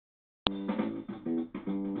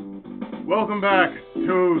Welcome back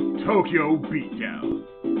to Tokyo Beatdown.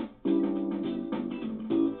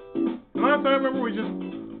 Last time I remember we just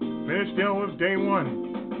finished dealing with day one.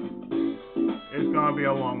 It's gonna be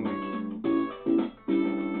a long week.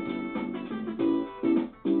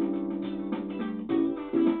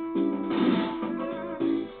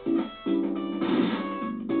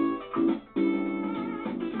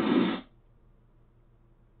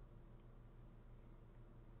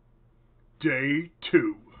 Day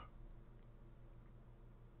 2.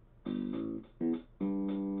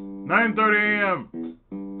 9:30 a.m.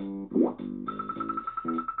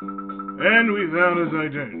 And we found his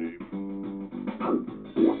identity.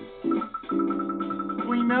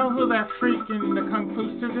 We know who that freak in the Kung Fu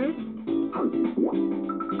suit is?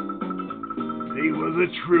 He was a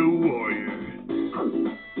true warrior.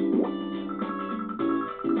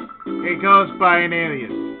 He goes by an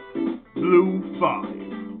alias, Blue 5.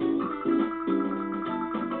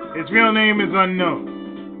 His real name is unknown.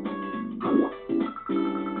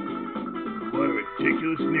 What a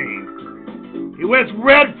ridiculous name. He wears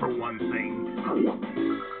red for one thing.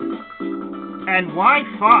 And why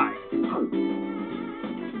 5?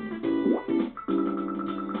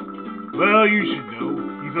 Well, you should know.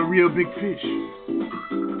 He's a real big fish.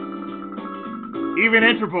 Even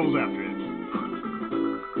Interpol's after him.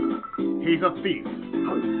 He's a thief.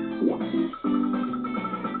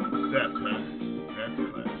 That's classy.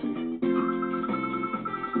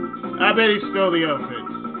 I bet he stole the outfit.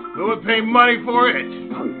 Who would pay money for it?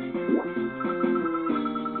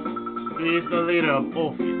 He's the leader of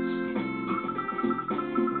Orpheus.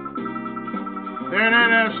 They're an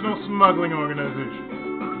international smuggling organization.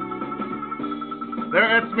 Their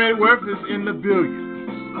estimated worth is in the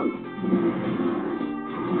billions.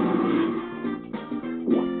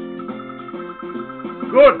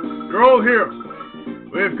 Good, you're all here.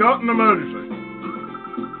 We've got an emergency.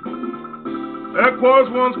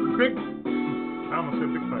 Headquarters wants big... I almost said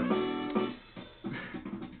big 5.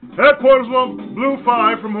 Headquarters wants Blue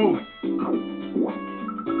 5 from holding.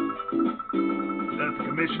 Does the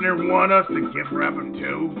commissioner want us to gift wrap him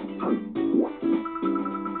too?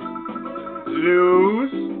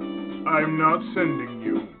 Luz, I'm not sending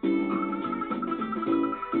you.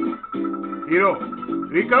 Hiro,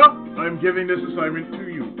 Rika, I'm giving this assignment to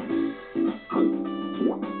you.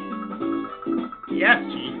 Yes,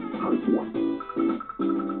 Chief.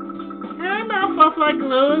 Can I mouth off like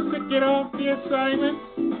Luz to get off the assignment?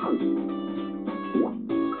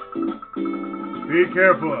 Be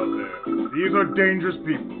careful out there. These are dangerous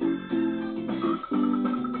people.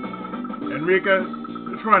 Enrica,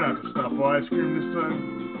 try not to stop while I scream this time.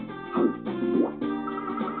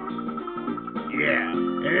 Yeah,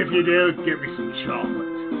 and if you do, get me some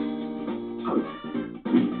chocolate.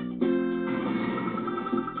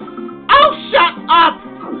 Oh, shut up!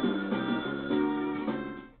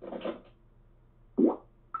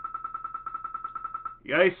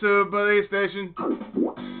 Yaisu police station.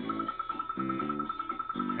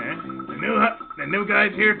 Huh? The new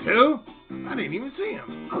guy's here too? I didn't even see him.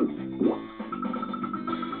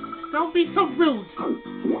 Don't be so rude.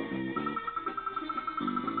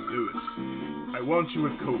 Lewis, I want you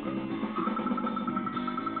with Koga.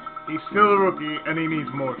 He's still a rookie and he needs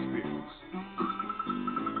more experience.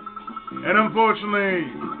 And unfortunately,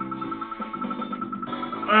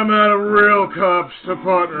 I'm out of real cops to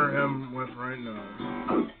partner him with right now.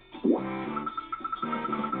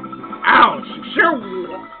 Ouch!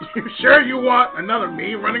 You sure you want another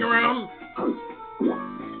me running around?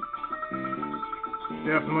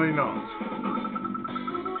 Definitely not.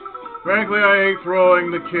 Frankly, I hate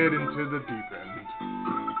throwing the kid into the deep end.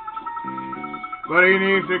 But he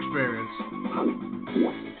needs experience.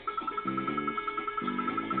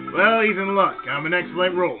 Well, he's in luck. I'm an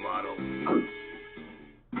excellent role model.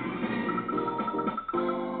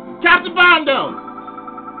 Captain Bondo!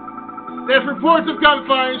 There's reports of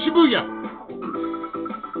gunfire in Shibuya.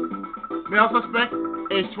 Male suspect,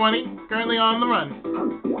 age 20, currently on the run.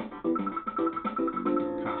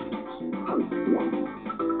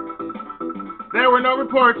 There were no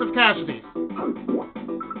reports of casualties.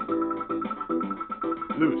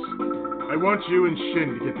 Luce, I want you and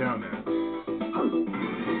Shin to get down there.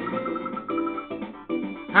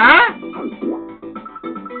 Huh?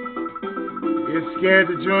 You scared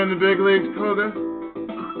to join the big leagues, Koga?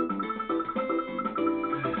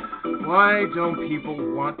 Why don't people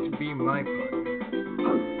want to be my partner?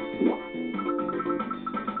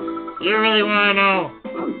 You really want to know?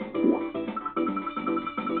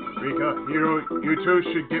 Rika, Hiro, you two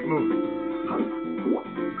should get moving.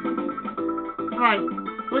 Right.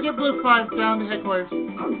 We'll get Blue 5 down to headquarters.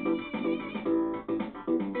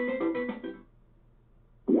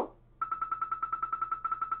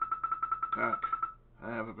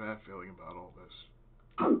 about all this.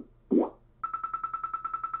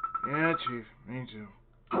 Yeah, Chief, me too.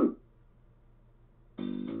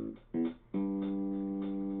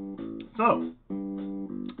 So,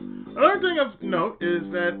 another thing of note is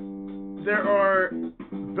that there are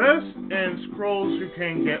vests and scrolls you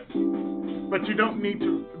can get, but you don't need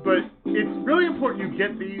to. But it's really important you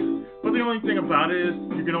get these. But the only thing about it is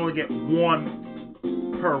you can only get one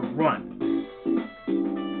per run.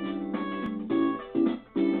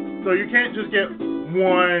 So you can't just get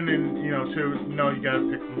one and two. No, you gotta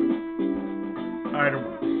pick either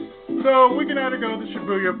one. So we can either go to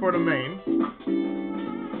Shibuya for the main,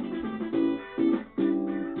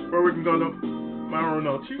 or we can go to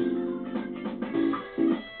Marunouchi,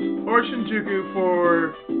 or Shinjuku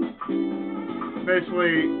for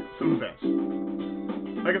basically some events.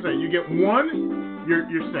 Like I said, you get one,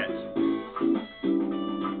 you're set.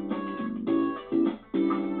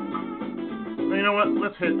 So you know what?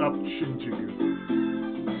 Let's hit up Shinjuku.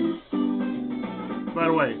 By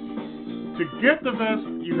the way, to get the vest,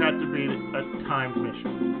 you have to beat a timed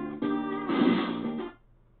mission.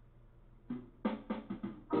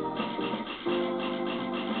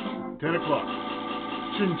 10 o'clock,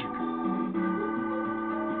 Shinjuku.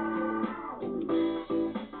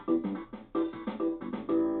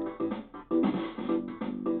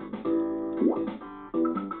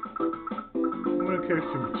 I'm gonna care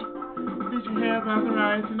too much. Did you hear about the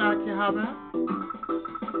rise in Akihabara?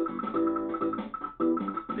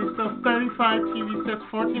 They sell 35 TV sets,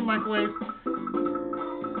 14 microwaves,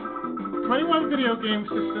 21 video game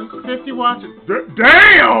systems, 50 watches.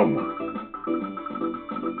 Damn!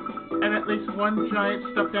 And at least one giant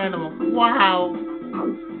stuffed animal. Wow!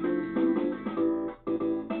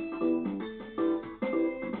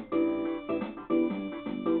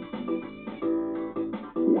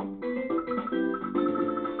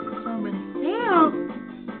 So many sales!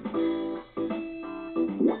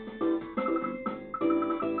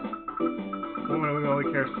 Woman, we only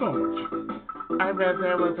care so much. I read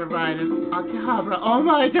there was a ride in Akihabara. Oh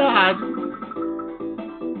my god!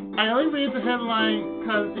 I only read the headline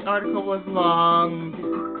because the article was long.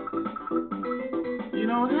 You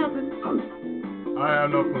know what happened? I have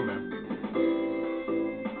no clue, man.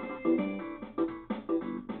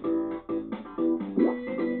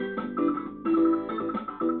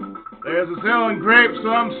 There's a sale on grapes, so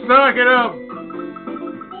I'm stocking up.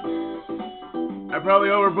 I probably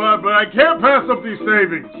overbought, but I can't pass up these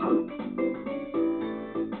savings.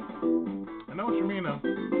 I know what you mean, though.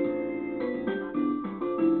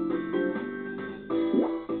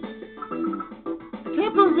 I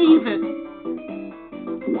can't believe it.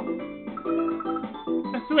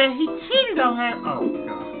 I swear he cheated on her. Oh,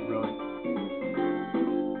 God, really?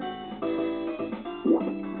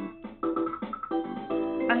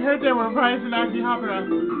 I heard there were riots in Akihabara.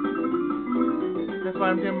 That's why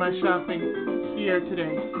I'm doing my shopping here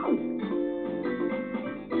today.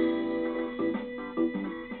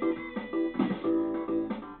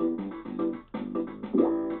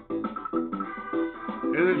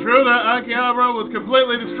 Is it true that Akihabara was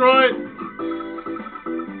completely destroyed?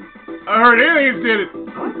 I heard aliens did it.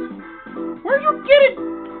 What? Where you get it?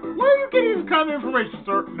 Where are you getting this kind of information,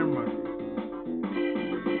 sir? Never mind.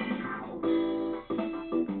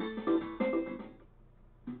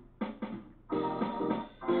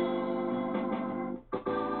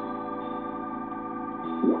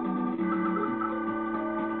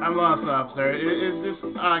 I'm lost, officer. Is this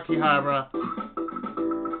Akihabara?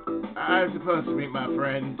 I'm supposed to meet my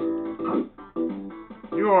friend.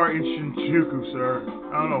 You are in Shinjuku, sir.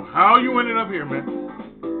 I don't know how you ended up here, man.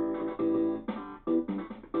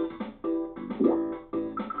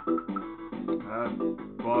 I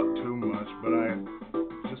bought too much, but I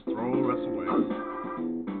just throw the rest away.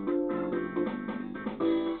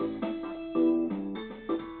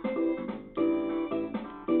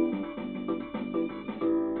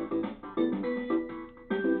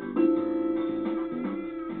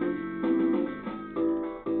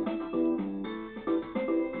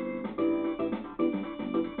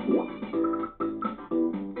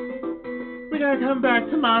 We gotta come back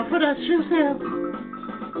tomorrow for that shoe sale.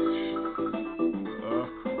 Of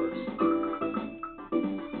course.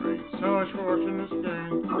 Great. So much for watching this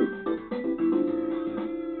game.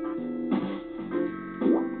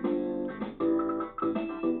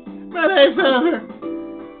 My day's over.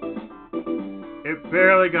 It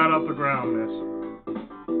barely got off the ground, miss.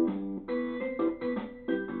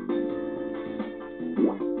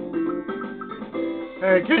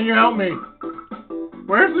 Hey, can you help me?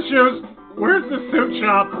 Where's the shoes? Where's the suit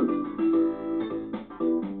shop?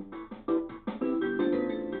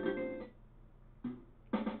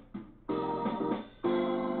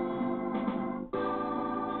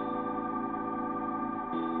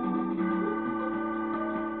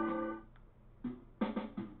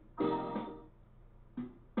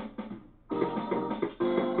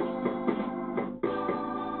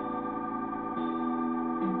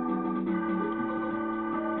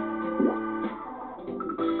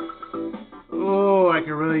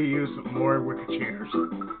 decorators.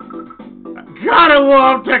 Gotta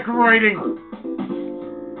love decorating.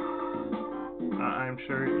 I'm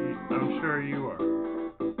sure you are.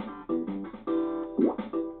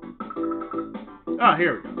 Ah,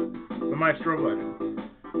 here we go. The Maestro legend.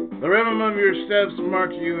 The rhythm of your steps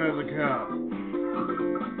marks you as a cop.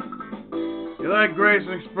 You lack grace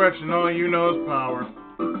and expression, all you know is power.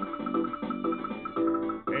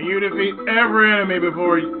 And you defeat every enemy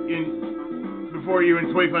before you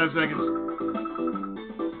in 25 seconds.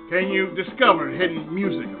 Can you discover hidden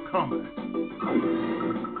music of combat?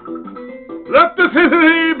 Let the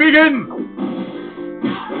symphony begin!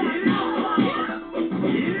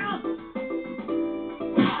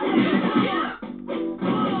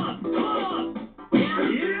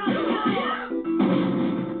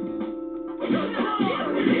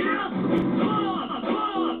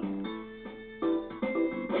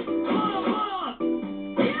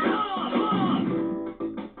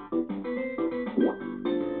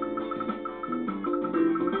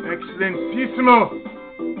 Excelentissimo!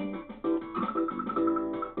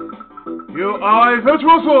 You are a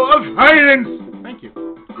virtuoso of silence! Thank you.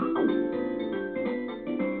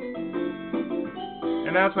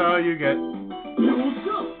 And that's how you get...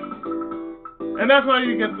 And that's how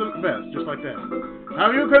you get the best, just like that.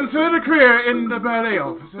 Have you considered a career in the ballet,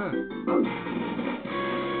 officer?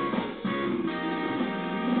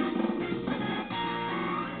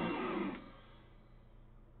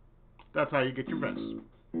 That's how you get your best.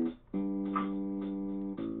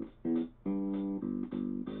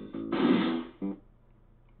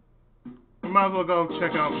 We might as well go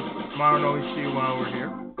check out Maruno Ishii while we're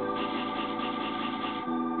here.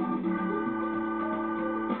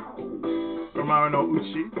 Or Maruno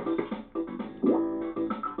Uchi.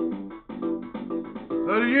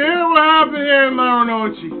 So did you hear what happened here in Maruno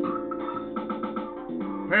Uchi?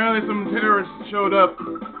 Apparently some terrorists showed up.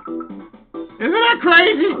 Isn't that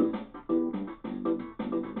crazy?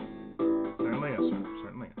 Certainly is, sir.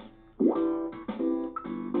 Certainly is.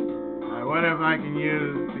 I wonder if I can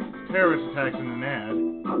use the terrorist attacks in an ad.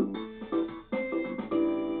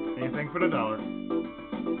 Anything for the dollar.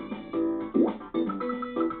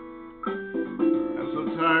 I'm so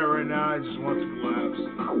tired right now, I just want to collapse.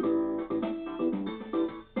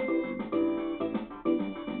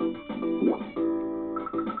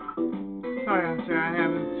 Sorry, officer, I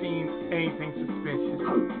haven't seen anything suspicious.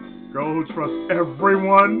 Girl who trusts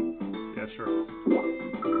everyone? Yeah, sure.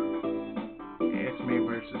 It's me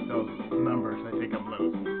versus those numbers. I think I'm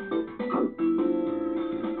losing.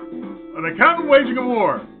 An accountant waging a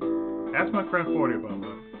war. Ask my friend 40 about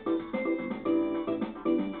that.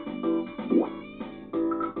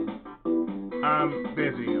 I'm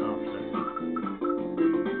busy, officer.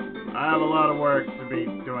 I have a lot of work to be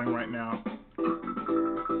doing right now.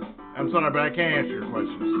 I'm sorry, but I can't answer your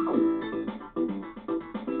questions.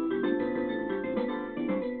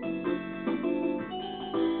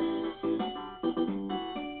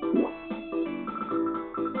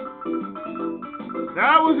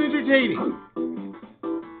 That was entertaining.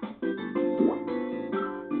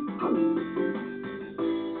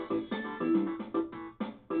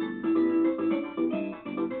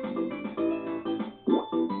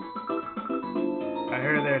 I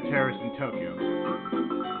hear there are terrorists in Tokyo.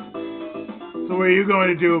 So what are you going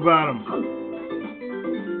to do about them?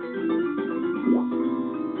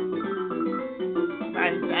 My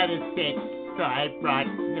son is sick, so I brought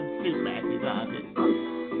him soup at his office.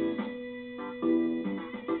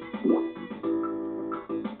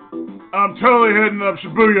 I'm totally heading up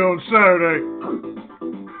Shibuya on Saturday.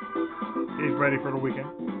 He's ready for the weekend.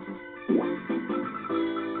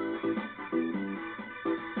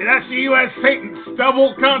 Did I see you at Satan's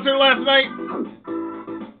Stubble concert last night?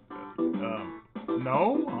 No?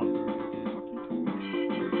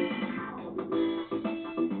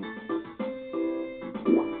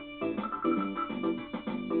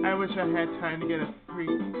 I wish I had time to get a free...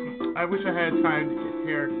 I wish I had time to get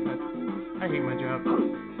haircuts. I hate my job.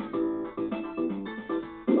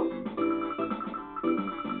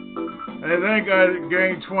 I think I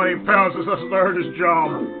gained 20 pounds since I started this job.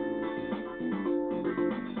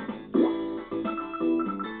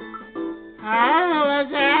 How was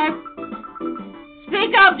that?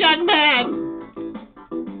 Speak up, young man!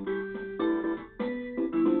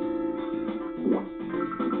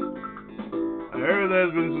 I heard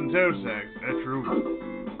there's been some toe sacks. That's true.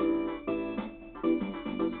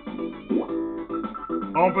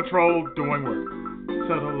 On patrol, doing work.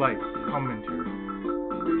 Subtle light, commentary.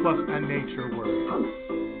 Plus a nature word.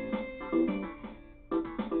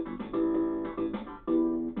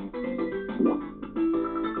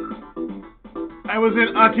 I was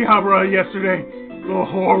in Akihabara yesterday. The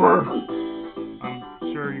horror. I'm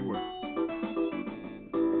sure you were.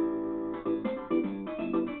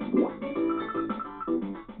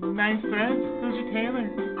 Nice threads. Who's your tailor?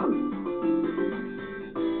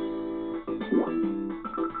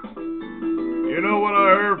 You know what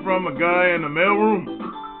I heard from a guy in the mailroom?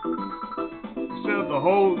 He said the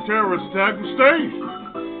whole terrorist attack was staged.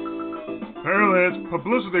 Apparently it's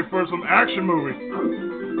publicity for some action movie.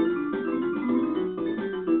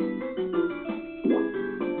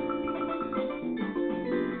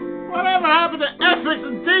 Whatever happened to ethics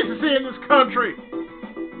and decency in this country?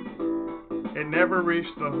 It never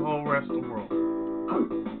reached the whole rest of the world.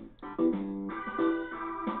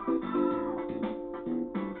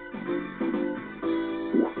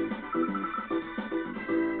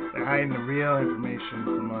 They're hiding the real information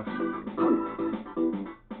from us.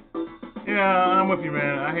 Yeah, I'm with you,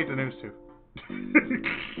 man. I hate the news too.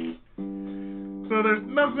 So there's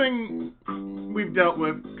nothing we've dealt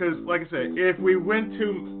with, because, like I said, if we went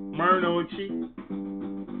to Marunouchi,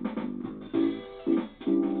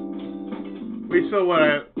 we still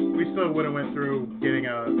would have went through getting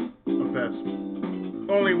a vest.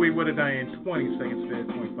 Only we would have done it in 20 seconds instead of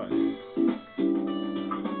 25.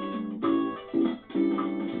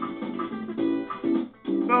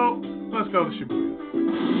 So let's go to Shibuya.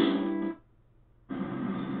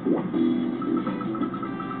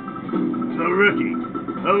 So Rookie,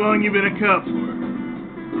 how long you been a cop for?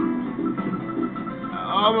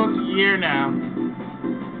 Almost a year now.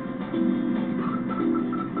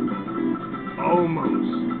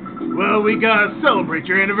 Almost. Well, we gotta celebrate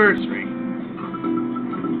your anniversary.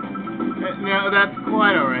 No, that's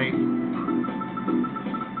quite alright.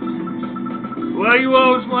 Well, you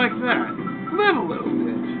always like that. Live a little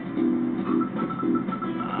bit.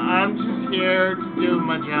 I'm just here to do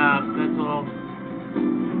my job, that's all.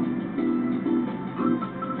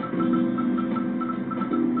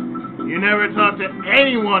 You never talk to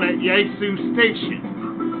anyone at Yaesu Station.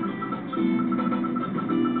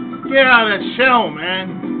 Get out of that shell, man.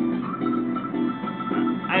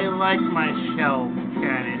 I like my shell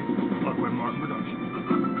cannon. Awkward Mark production.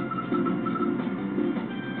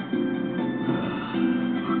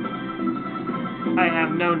 I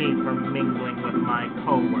have no need for mingling with my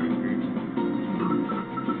co-workers.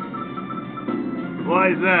 Why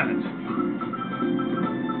is that?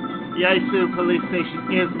 Yaesu Police Station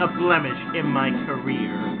is a blemish in my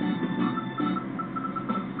career.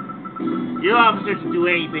 You officers do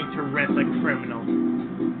anything to arrest a criminal.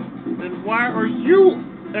 Then why are you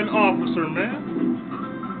an officer, man?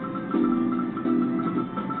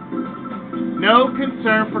 No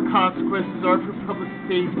concern for consequences or for public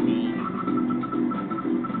safety.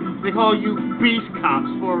 They call you beast cops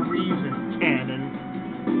for a reason, Cannon.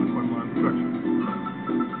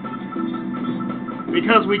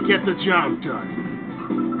 Because we get the job done.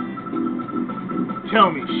 Tell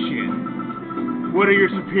me, shit. What are your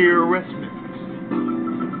superior arrest methods?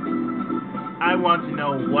 I want to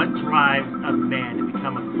know what drives a man to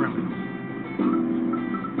become a criminal.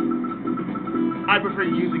 I prefer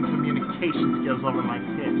using communication skills over my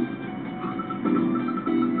fists.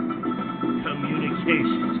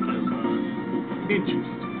 Communication skills.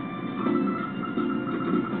 Interesting.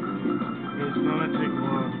 It's gonna take a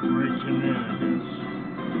while to break him in, I guess.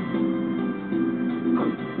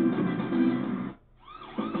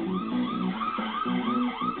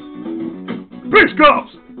 Peace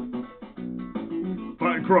cops!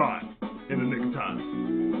 Fight crime in the nick of time.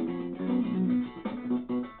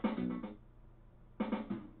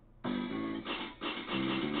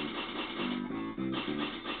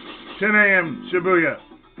 10 a.m. Shibuya.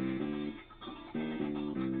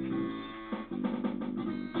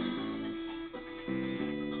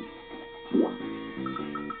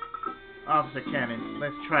 Officer Cannon,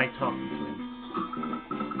 let's try talking to him.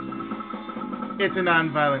 It's a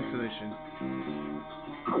non-violent solution.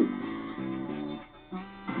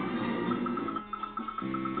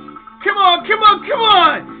 Come on, come on, come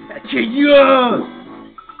on! Can you?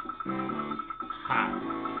 Ha!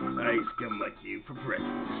 I scum like you for breakfast.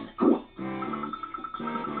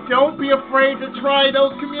 Don't be afraid to try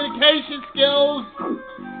those communication skills.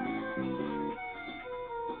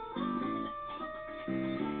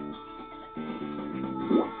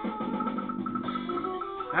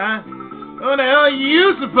 Huh? Who the hell are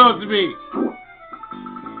you supposed to be?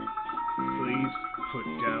 Please put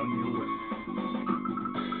down your weapon.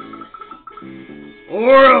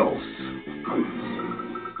 Or else!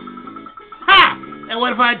 Ha! And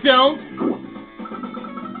what if I don't?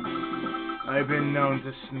 I've been known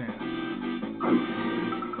to snap.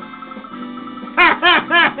 Ha ha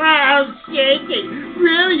ha ha! I'm shaking.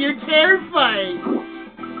 Really, you're terrifying.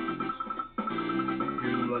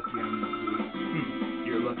 You're lucky I'm not.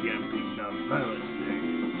 You're lucky I'm being non-violent today.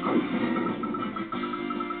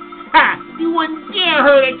 Ha! You wouldn't dare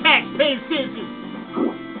hurt a taxpaying citizen!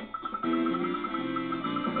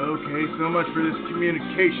 Okay, so much for this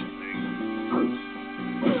communication thing.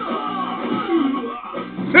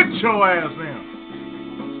 Sit your ass down.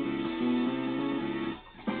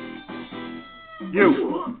 You.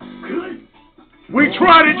 We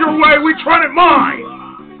tried it your way, we tried it mine!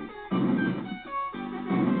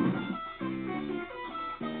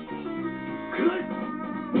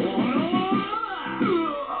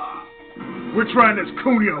 We're trying this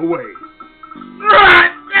Cuneo way.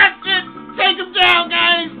 Right! That's it! Take him down,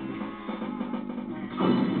 guys!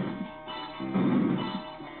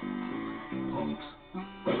 Punks.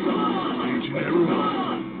 Each and every one.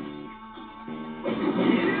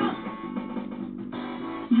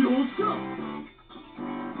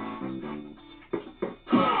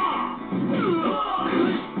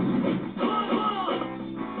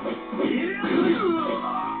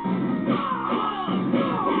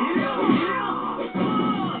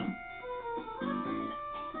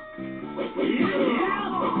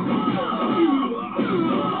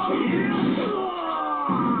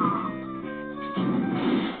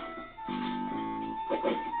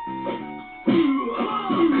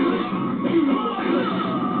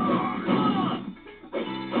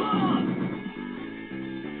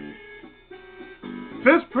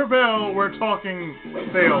 Fist per bell, we're talking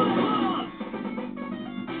failed.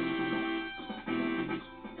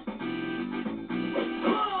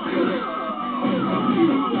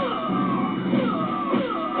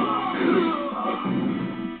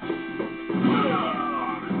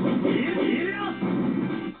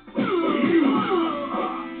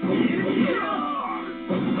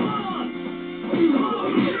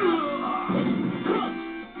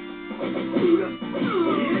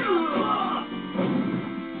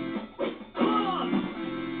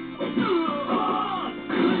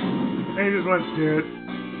 And he just went dead.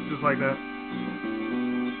 Just like that.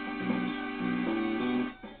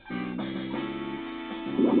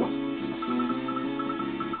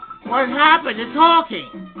 What happened to talking?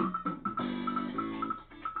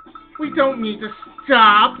 We don't need to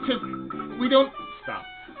stop to... We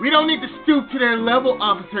don't need to stoop to their level,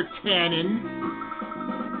 Officer Cannon.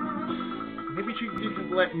 Maybe you should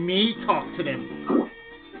just let me talk to them.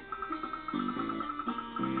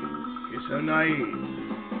 You're so naive.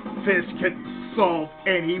 Fist can solve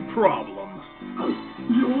any problem.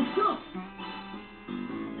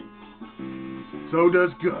 So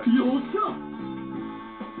does Gut.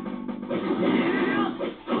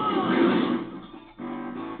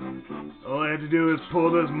 All I had to do is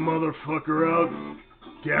pull this motherfucker out.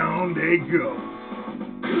 Down they go.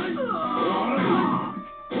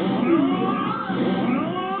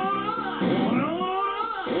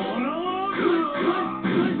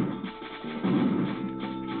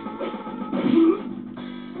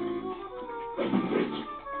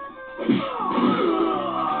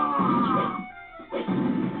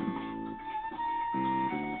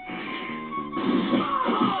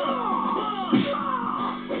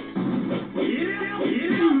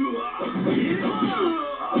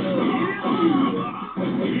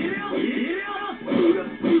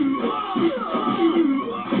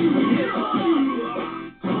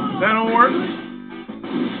 That don't work?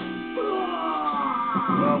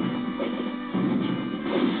 Well,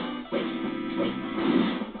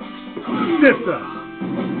 stiff us.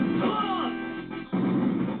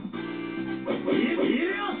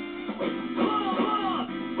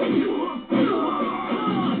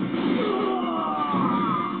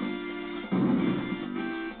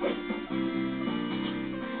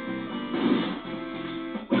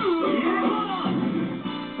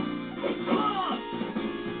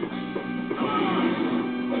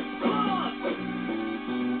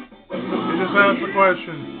 Ask the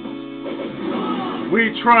question. We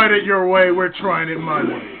tried it your way, we're trying it my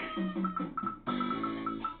way.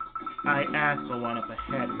 I asked the one up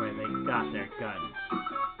ahead where they got their guns.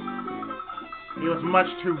 He was much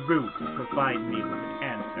too rude to provide me with an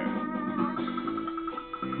answer.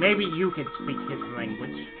 Maybe you can speak his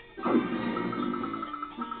language.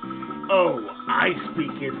 Oh, I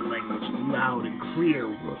speak his language loud and clear,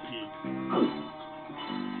 rookie.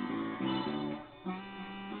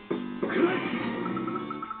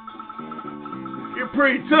 You're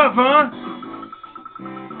pretty tough, huh?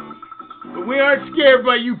 But we aren't scared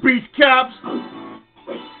by you beast cops.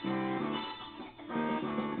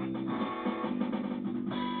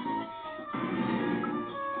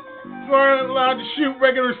 You aren't allowed to shoot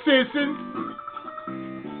regular citizens.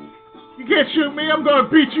 You can't shoot me, I'm gonna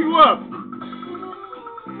beat you up.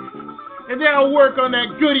 And then I'll work on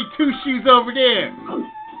that goody two-shoes over there.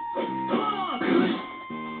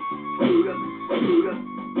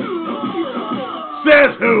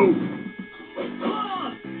 Says who?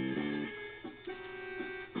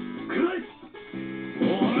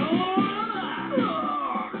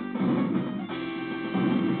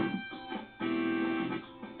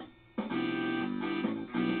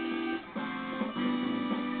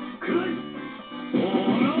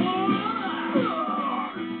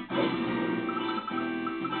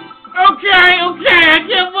 Okay, I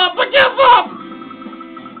give up!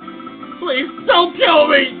 Please, don't kill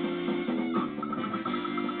me!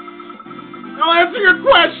 I'll answer your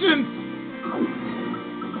questions!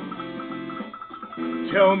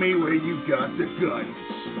 Tell me where you got the guns.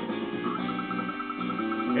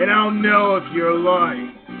 And I'll know if you're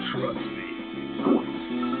lying. Trust me.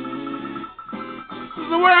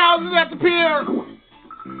 The warehouse is at the pier!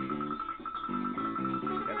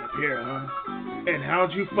 At the pier, huh? And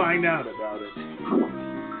how'd you find out about it?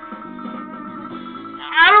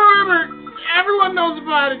 I don't remember. Everyone knows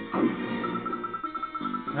about it.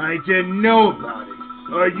 I didn't know about it.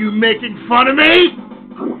 Are you making fun of me?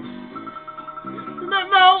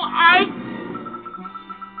 No,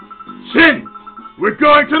 Sin! We're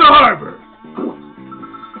going to the harbor!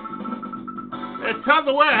 There's tons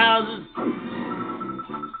of warehouses.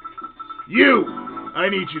 You! I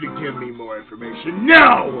need you to give me more information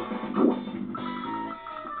now!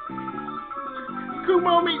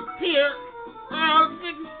 Kumomi Pier, around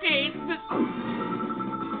 16th.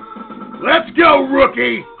 Let's go,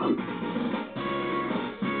 rookie!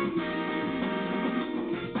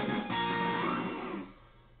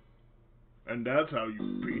 And that's how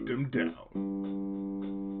you beat them down.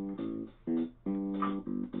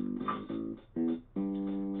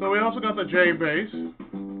 So we also got the J base.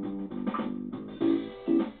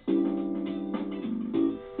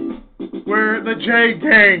 Where the J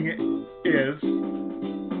gang is.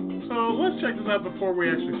 So let's check this out before we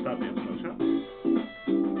actually stop the episode, shall we?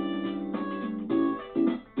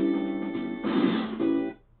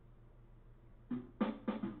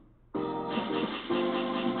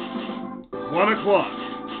 One o'clock,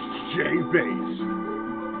 J base.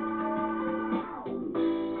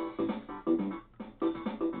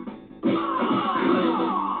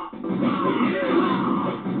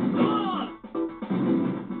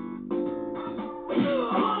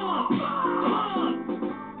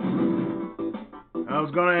 I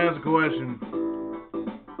was gonna ask a question.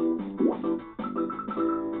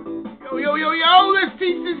 Yo, let's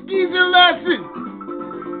teach this geezer a lesson.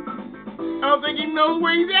 I don't think he knows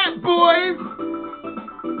where he's at, boys.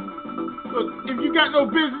 Look, if you got no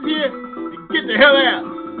business here, get the hell out.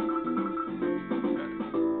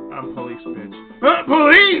 I'm police, bitch.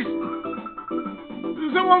 Police?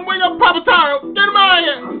 Someone wake up Papa Taro. Get him out of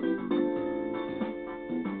here.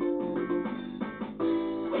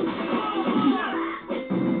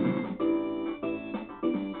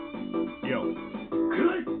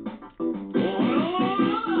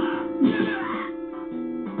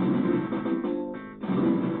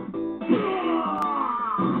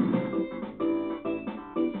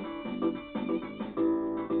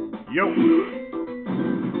 Yo.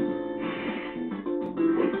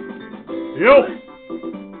 Yo.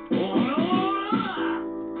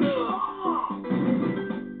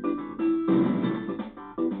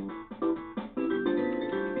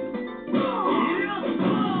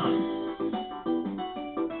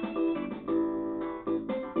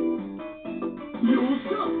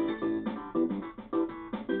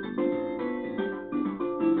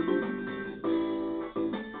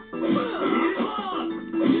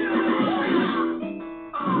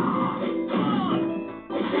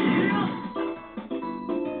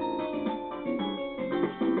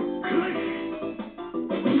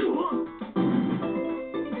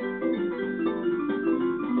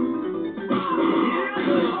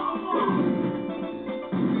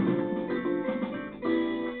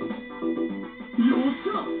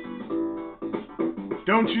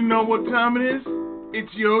 Don't you know what time it is?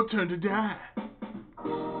 It's your turn to die.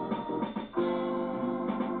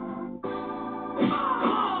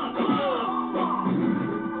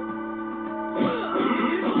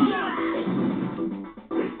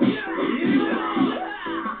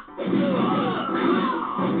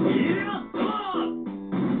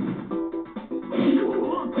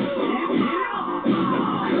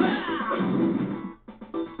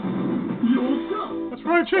 That's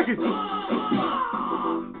fried chicken.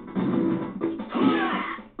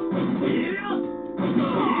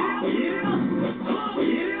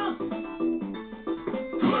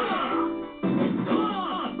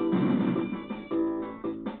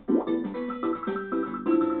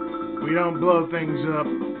 We don't blow things up.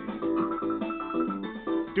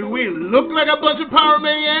 Do we look like a bunch of power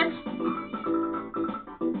maniacs?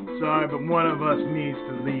 sorry, but one of us needs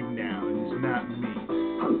to leave now, and it's not me.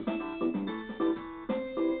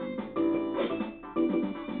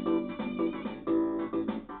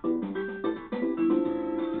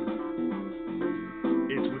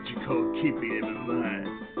 It's what you call keeping him in line.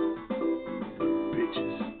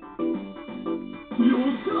 Bitches.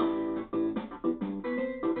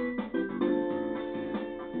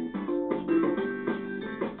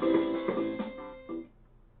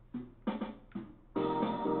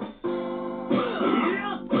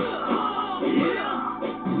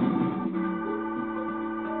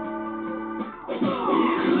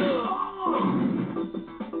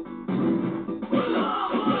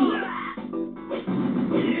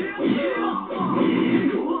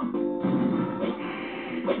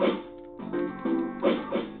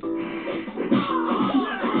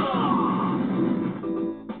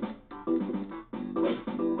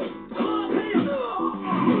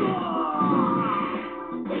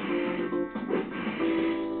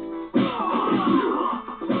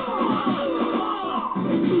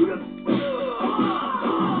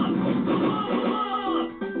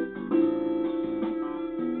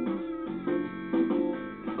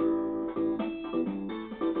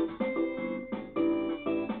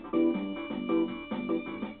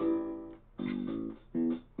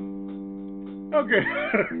 Okay.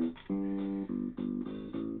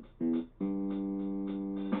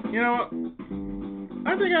 You know what?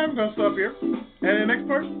 I think I'm gonna stop here. And in the next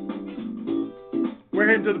part, we're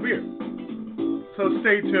heading to the beer. So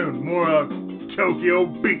stay tuned. More of Tokyo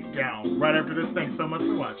Beatdown right after this. Thanks so much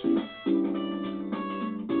for watching.